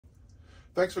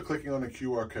Thanks for clicking on the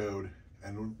QR code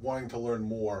and wanting to learn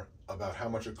more about how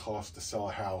much it costs to sell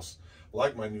a house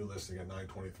like my new listing at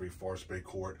 923 Forest Bay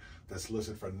Court that's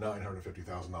listed for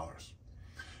 $950,000.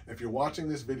 If you're watching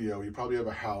this video, you probably have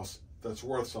a house that's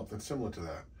worth something similar to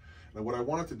that. Now what I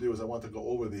wanted to do is I want to go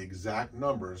over the exact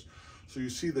numbers so you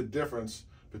see the difference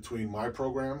between my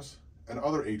programs and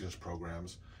other agents'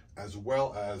 programs, as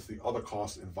well as the other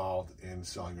costs involved in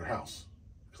selling your house.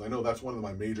 Because I know that's one of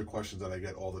my major questions that I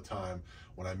get all the time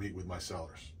when I meet with my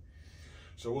sellers.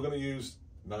 So we're going to use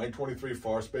 923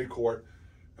 Forest Bay Court,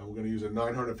 and we're going to use a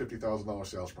 $950,000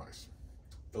 sales price.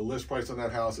 The list price on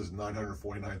that house is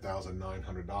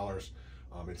 $949,900.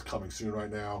 It's coming soon right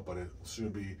now, but it will soon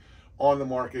be on the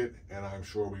market, and I'm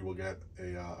sure we will get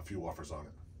a few offers on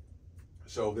it.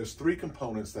 So there's three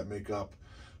components that make up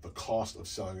the cost of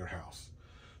selling your house.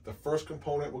 The first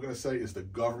component we're going to say is the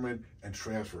government and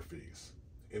transfer fees.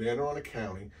 In Anne Arundel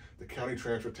County, the county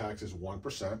transfer tax is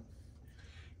 1%,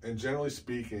 and generally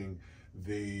speaking,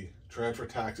 the transfer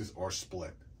taxes are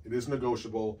split. It is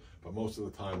negotiable, but most of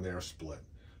the time they are split.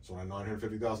 So on a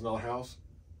 $950,000 house,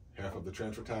 half of the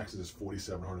transfer taxes is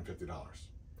 $4,750.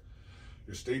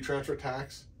 Your state transfer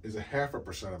tax is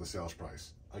 0.5% of the sales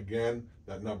price. Again,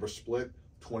 that number split,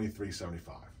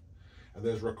 $23.75. And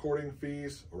there's recording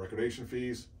fees or recordation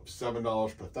fees of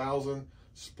 $7 per thousand,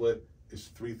 split is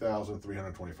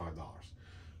 $3,325.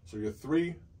 So your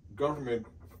three government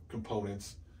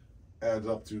components adds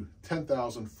up to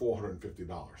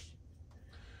 $10,450.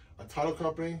 A title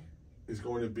company is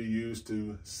going to be used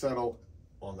to settle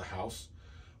on the house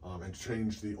and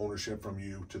change the ownership from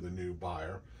you to the new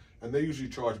buyer. And they usually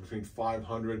charge between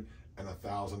 $500 and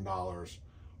 $1,000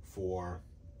 for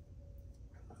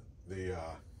to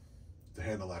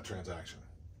handle that transaction.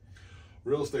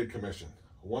 Real estate commission.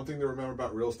 One thing to remember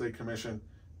about real estate commission,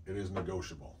 it is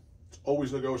negotiable. It's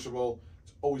always negotiable,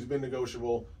 it's always been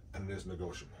negotiable, and it is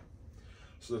negotiable.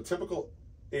 So the typical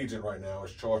agent right now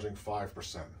is charging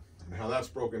 5%. And how that's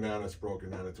broken down, it's broken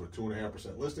down into a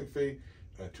 2.5% listing fee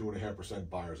and a 2.5%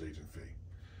 buyer's agent fee.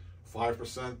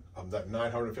 5% of that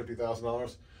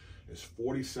 $950,000 is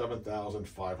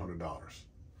 $47,500.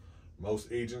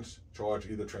 Most agents charge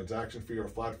either transaction fee or a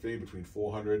flat fee between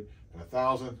 $400 and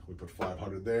 $1,000. We put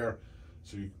 $500 there,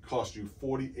 so it costs you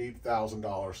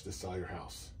 $48,000 to sell your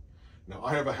house. Now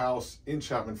I have a house in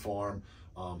Chapman Farm,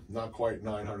 not quite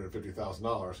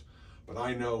 $950,000, but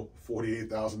I know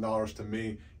 $48,000 to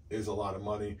me is a lot of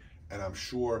money, and I'm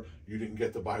sure you didn't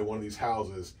get to buy one of these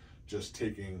houses just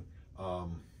taking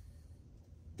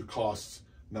the costs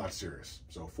not serious.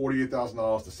 So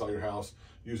 $48,000 to sell your house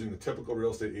using the typical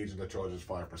real estate agent that charges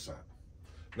 5%.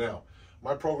 Now,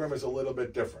 my program is a little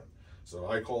bit different.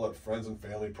 So I call it Friends and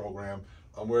Family Program,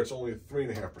 where it's only a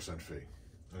 3.5% fee.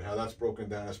 And how that's broken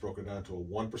down, it's broken down to a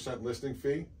 1% listing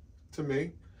fee to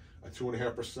me, a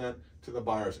 2.5% to the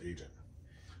buyer's agent.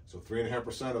 So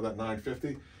 3.5% of that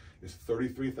 $950 is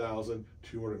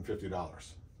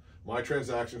 $33,250. My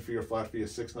transaction fee or flat fee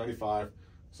is $695,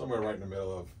 somewhere right in the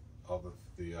middle of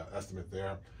the estimate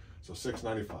there. So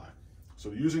 $695.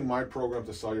 So using my program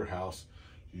to sell your house,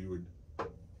 you would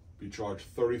be charged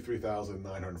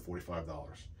 $33,945.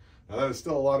 Now that is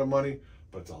still a lot of money,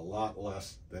 but it's a lot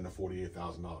less than the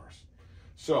 $48,000.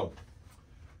 So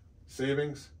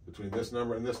savings between this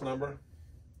number and this number,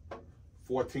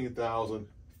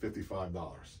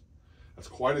 $14,055. That's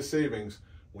quite a savings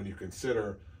when you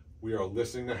consider we are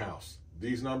listing the house.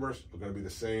 These numbers are going to be the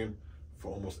same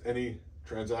for almost any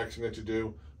transaction that you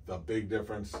do. The big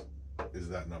difference is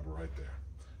that number right there.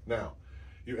 Now,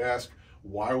 you ask,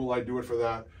 why will I do it for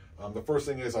that? The first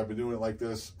thing is I've been doing it like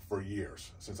this for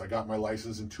years. Since I got my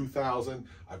license in 2000,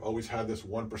 I've always had this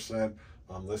 1%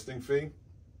 listing fee,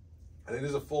 and it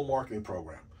is a full marketing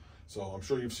program. So I'm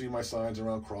sure you've seen my signs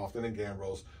around Crofton and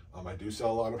Gambrills. I do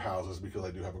sell a lot of houses because I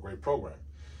do have a great program.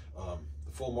 The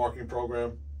full marketing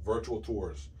program, virtual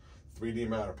tours, 3D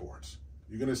Matterports.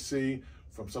 You're going to see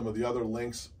from some of the other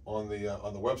links on the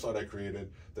website I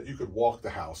created that you could walk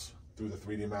the house through the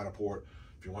 3D Matterport.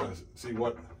 If you want to see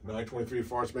what 923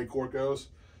 Forest Bay Court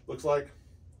looks like,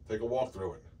 take a walk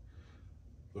through it.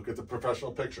 Look at the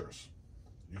professional pictures.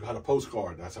 You got a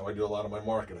postcard. That's how I do a lot of my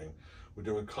marketing. We're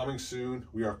doing coming soon.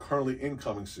 We are currently in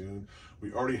coming soon.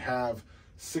 We already have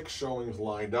 6 showings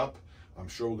lined up. I'm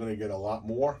sure we're going to get a lot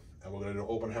more, and we're going to do an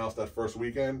open house that first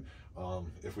weekend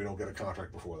if we don't get a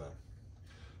contract before then.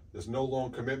 There's no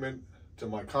loan commitment to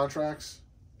my contracts.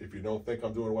 If you don't think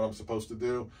I'm doing what I'm supposed to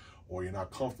do, or you're not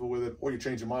comfortable with it, or you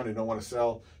change your mind and don't want to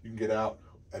sell, you can get out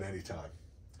at any time.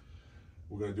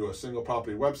 We're going to do a single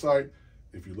property website.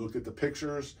 If you looked at the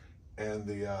pictures and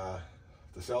the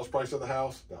sales price of the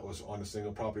house, that was on the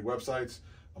single property websites.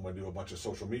 I'm going to do a bunch of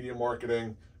social media marketing.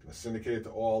 I'm going to syndicate it to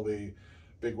all the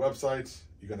big websites.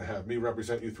 You're going to have me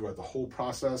represent you throughout the whole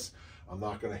process. I'm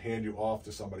not going to hand you off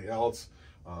to somebody else.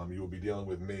 You will be dealing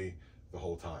with me the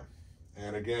whole time.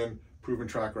 And again, proven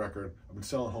track record. I've been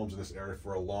selling homes in this area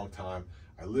for a long time.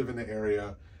 I live in the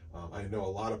area. I know a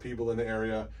lot of people in the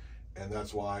area, and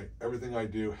that's why everything I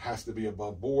do has to be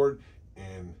above board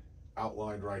and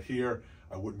outlined right here.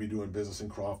 I wouldn't be doing business in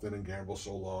Crofton and Gambrills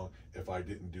so long if I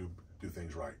didn't do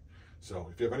things right. So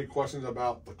if you have any questions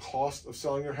about the cost of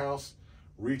selling your house,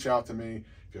 reach out to me.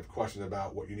 If you have questions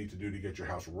about what you need to do to get your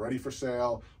house ready for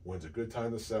sale, when's a good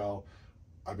time to sell,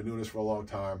 I've been doing this for a long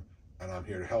time and I'm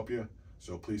here to help you.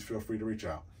 So please feel free to reach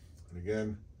out. And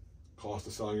again, cost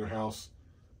of selling your house,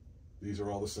 these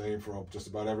are all the same for just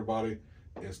about everybody.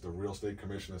 It's the real estate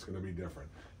commission that's going to be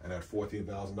different. And that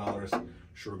 $14,000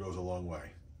 sure goes a long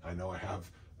way. I know I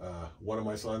have one of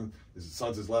my sons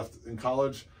is left in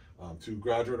college, 2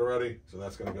 graduate already, so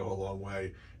that's going to go a long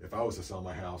way if I was to sell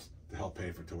my house to help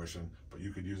pay for tuition. But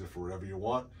you could use it for whatever you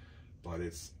want, but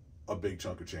it's a big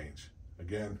chunk of change.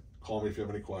 Again, call me if you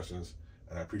have any questions,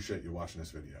 and I appreciate you watching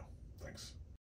this video. Thanks.